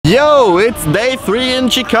Yo, it's day 3 in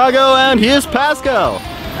Chicago and here's Pascal.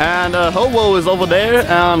 And Hobo is over there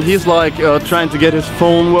and he's like trying to get his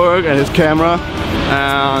phone work and his camera.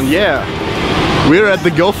 And yeah, we're at the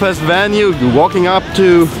GoFest venue, walking up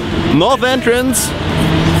to North Entrance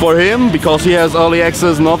for him because he has early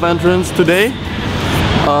access North Entrance today.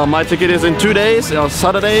 My ticket is in 2 days, on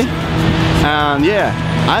Saturday. And yeah,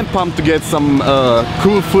 I'm pumped to get some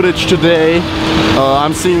cool footage today.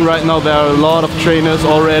 I'm seeing right now there are a lot of trainers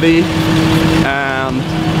already. And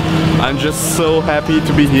I'm just so happy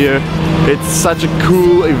to be here. It's such a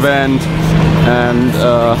cool event. And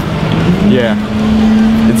yeah,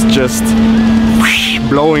 it's just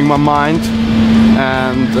blowing my mind.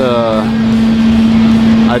 And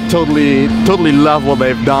I totally love what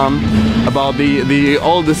they've done about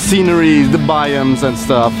all the scenery, the biomes and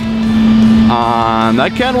stuff. And I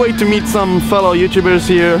can't wait to meet some fellow YouTubers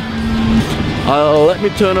here. Let me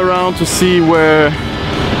turn around to see where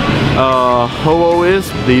Ho-Oh is.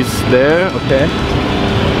 He's there, okay.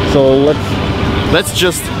 So let's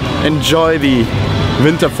just enjoy the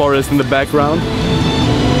winter forest in the background.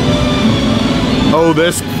 Oh,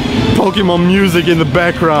 there's Pokemon music in the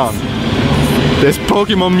background. There's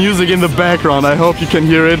Pokemon music in the background. I hope you can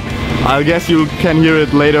hear it. I guess you can hear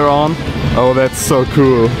it later on. Oh, that's so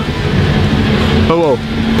cool. Hello,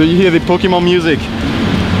 do you hear the Pokemon music?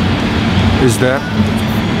 Is that?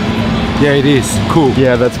 Yeah, it is. Cool.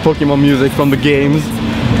 Yeah, that's Pokemon music from the games.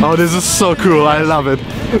 Oh, this is so cool. I love it.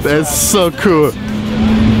 That's so cool.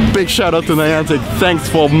 Big shout out to Niantic. Thanks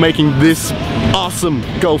for making this awesome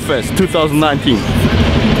GoFest 2019.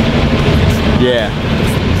 Yeah.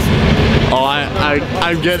 Oh,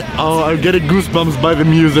 I'm getting goosebumps by the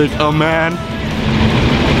music. Oh man.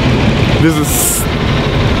 This is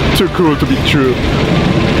too cool to be true.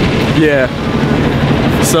 Yeah.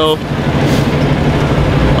 So,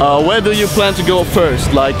 where do you plan to go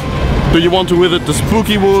first? Like, do you want to visit the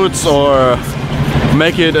spooky woods or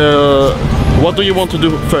make it? What do you want to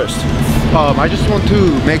do first? I just want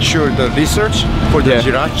to make sure the research for the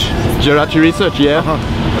Jirachi research, yeah.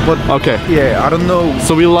 But okay. Yeah, I don't know.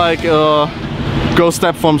 So we like go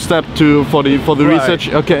step from step for the research.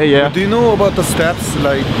 Okay, yeah. But do you know about the steps?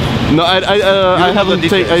 Like, no, I haven't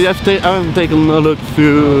taken a look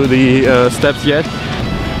through the steps yet.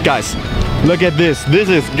 Guys, look at this. This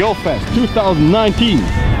is GoFest 2019.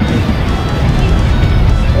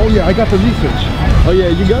 oh yeah, I got the research. Oh yeah,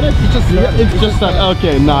 you got it? It's just that.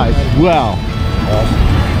 Okay, nice. Wow.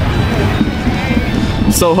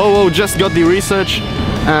 So Ho-Oh just got the research,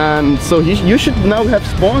 and so you should now have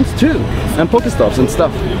spawns too, and Pokestops and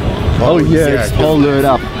stuff. Oh yeah, it's all lit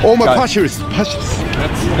up. Oh my Pachiri's.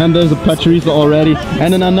 And there's a Pachiri's already,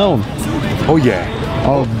 and an unknown. Oh yeah.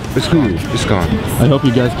 Oh, it's cool. It's gone. I hope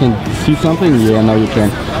you guys can see something. Yeah, now you can.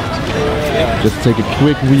 Just take a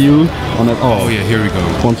quick view on it. Oh yeah, here we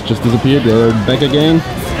go. Once just disappeared, they're back again.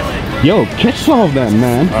 Yo, catch some of them,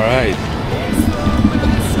 man. All right.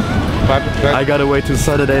 I gotta wait till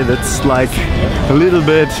Saturday. That's like a little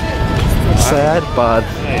bit sad, but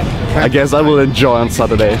I guess I will enjoy on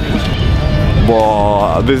Saturday.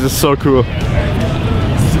 Wow, this is so cool.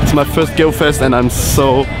 It's my first GoFest and I'm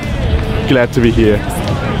so glad to be here.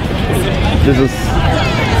 This is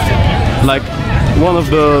like one of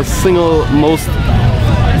the single most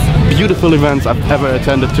beautiful events I've ever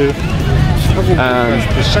attended to. And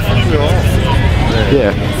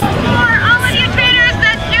yeah. For all of you trainers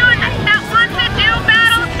that want to do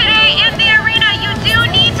battles today in the arena, you do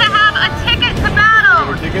need to have a ticket to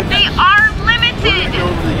battle. They are limited.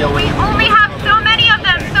 We only have so many of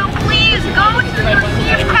them, so please go to your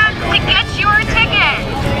team tent to get your ticket.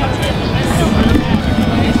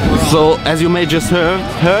 So, as you may just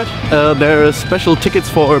heard, there are special tickets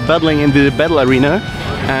for battling in the battle arena,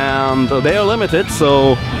 and they are limited.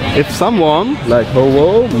 So, if someone like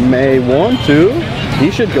Ho-Oh may want to, he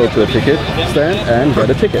should go to a ticket stand and get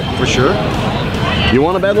a ticket. For sure. You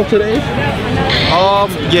want to battle today?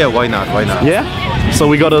 Yeah, why not? Why not? Yeah. So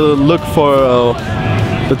we gotta look for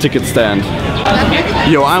the ticket stand.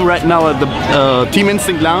 Yo, I'm right now at the Team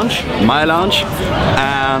Instinct Lounge, my lounge,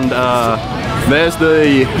 and there's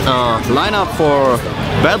the lineup for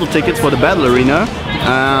battle tickets for the battle arena,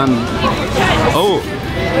 and oh,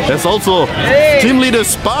 there's also team leader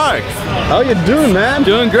Spark. How you doing, man?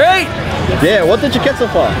 Doing great! Yeah, what did you get so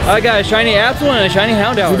far? I got a shiny Absol and a shiny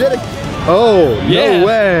Houndour. You did it? Oh, yeah. No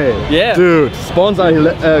way! Yeah. Dude, spawns are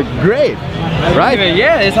great, right?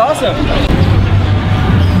 Yeah, it's awesome.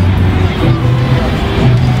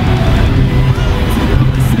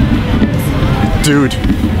 Dude,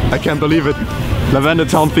 I can't believe it. Lavender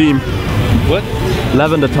Town theme. What?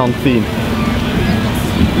 Lavender Town theme.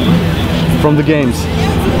 From the games.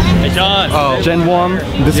 John. Gen 1,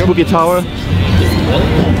 the spooky tower.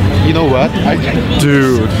 You know what?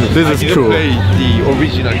 Dude, this is cool. Play the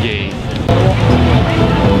original game.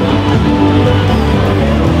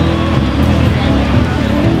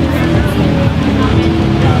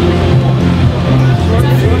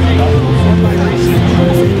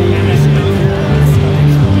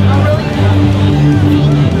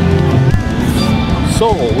 So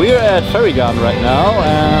we're at Ferry Garden right now,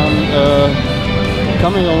 and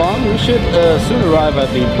coming along, we should soon arrive at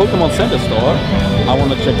the Pokemon Center store. I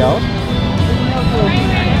want to check out.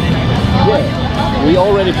 Yeah, we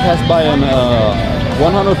already passed by an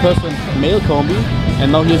 100% male combi,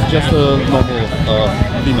 and now here's just a normal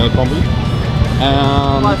female combi.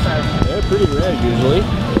 And they're pretty rare usually.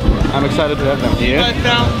 I'm excited to have them here.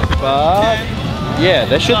 But yeah,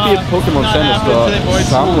 there should be a Pokemon Center store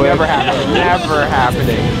somewhere. Never happening. Never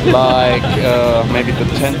happening. Like maybe the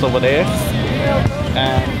tent over there.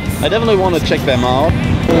 And I definitely want to check them out.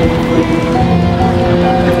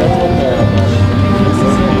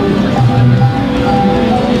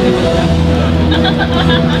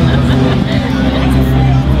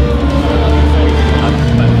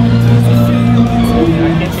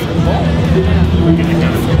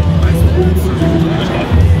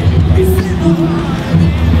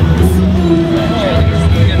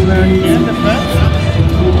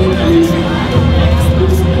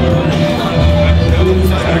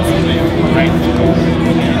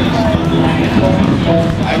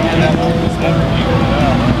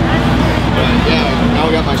 Now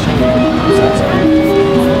we got my shiny.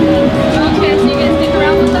 Okay, so you guys stick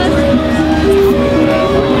around with us?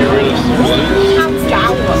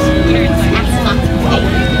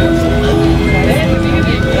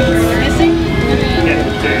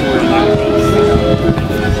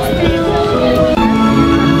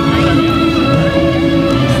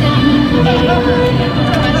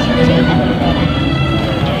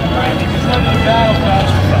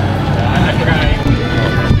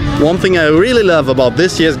 One thing I really love about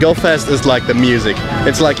this year's Go Fest is like the music.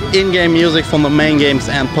 It's like in-game music from the main games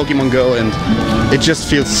and Pokemon Go, and it just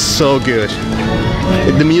feels so good.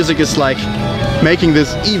 The music is like making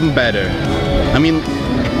this even better. I mean,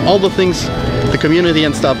 all the things, the community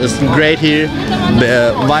and stuff is great here.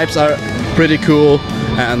 The vibes are pretty cool,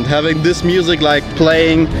 and having this music like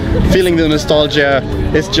playing, feeling the nostalgia,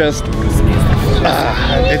 is just,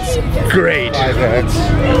 it's great.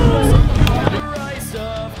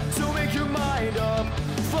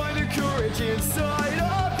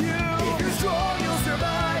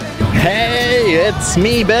 Hey, it's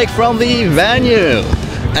me back from the venue,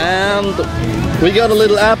 and we got a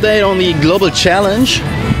little update on the global challenge.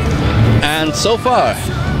 And so far,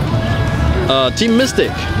 Team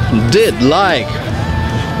Mystic did like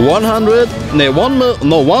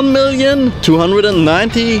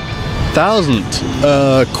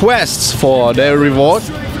 1,290,000 quests for their reward,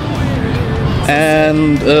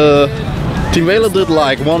 and Team Vela did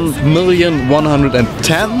like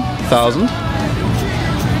 1,110,000.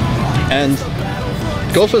 And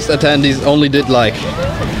GoFest attendees only did like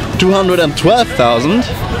 212,000.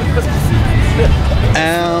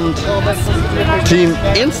 And Team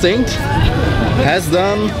Instinct has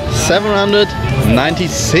done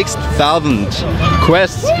 796,000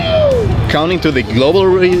 quests, counting to the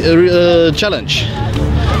global challenge.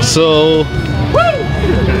 So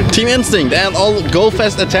Team Instinct and all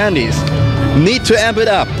GoFest attendees need to amp it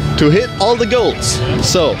up to hit all the goals.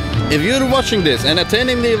 So if you're watching this and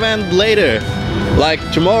attending the event later, like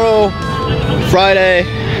tomorrow, Friday,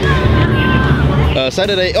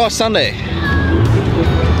 Saturday or Sunday,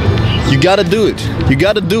 you gotta do it. You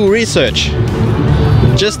gotta do research.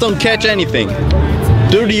 Just don't catch anything.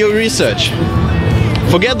 Do your research.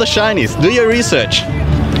 Forget the shinies. Do your research.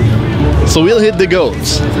 So we'll hit the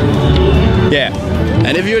goals. Yeah.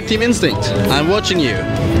 And if you're Team Instinct, I'm watching you.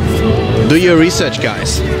 Do your research,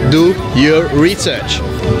 guys. Do your research.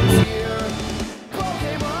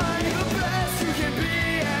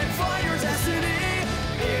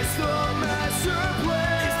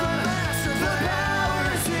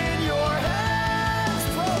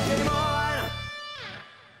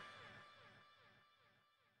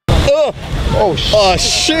 Oh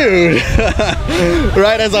shoot!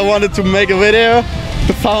 Right as I wanted to make a video,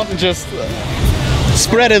 the fountain just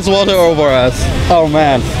spread its water over us. Oh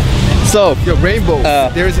man. So, Your rainbow.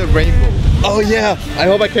 There's a rainbow. oh yeah, I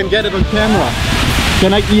hope I can get it on camera.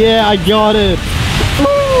 Can I? Yeah, I got it.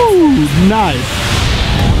 Woo! Nice.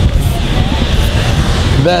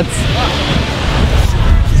 That's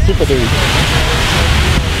super dude.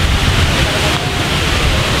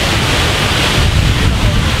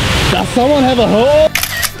 Does someone have a hole?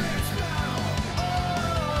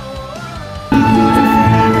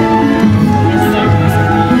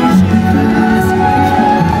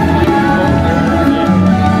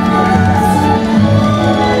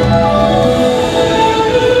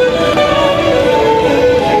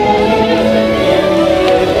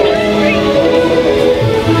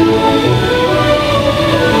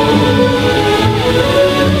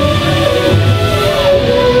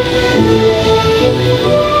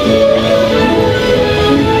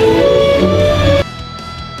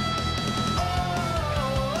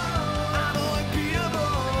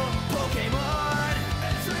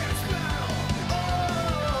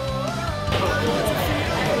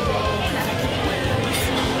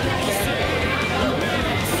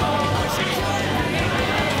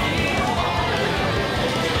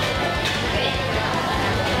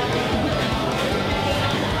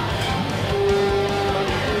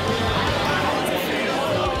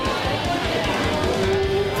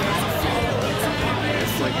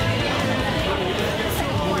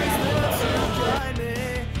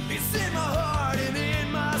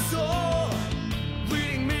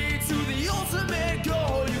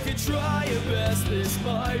 this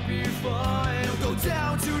might be fun. Go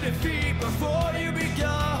down to defeat before you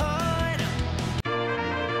begun.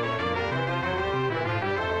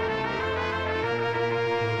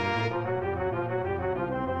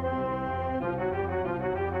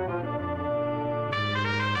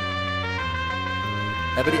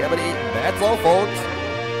 Ebony, that's all folks.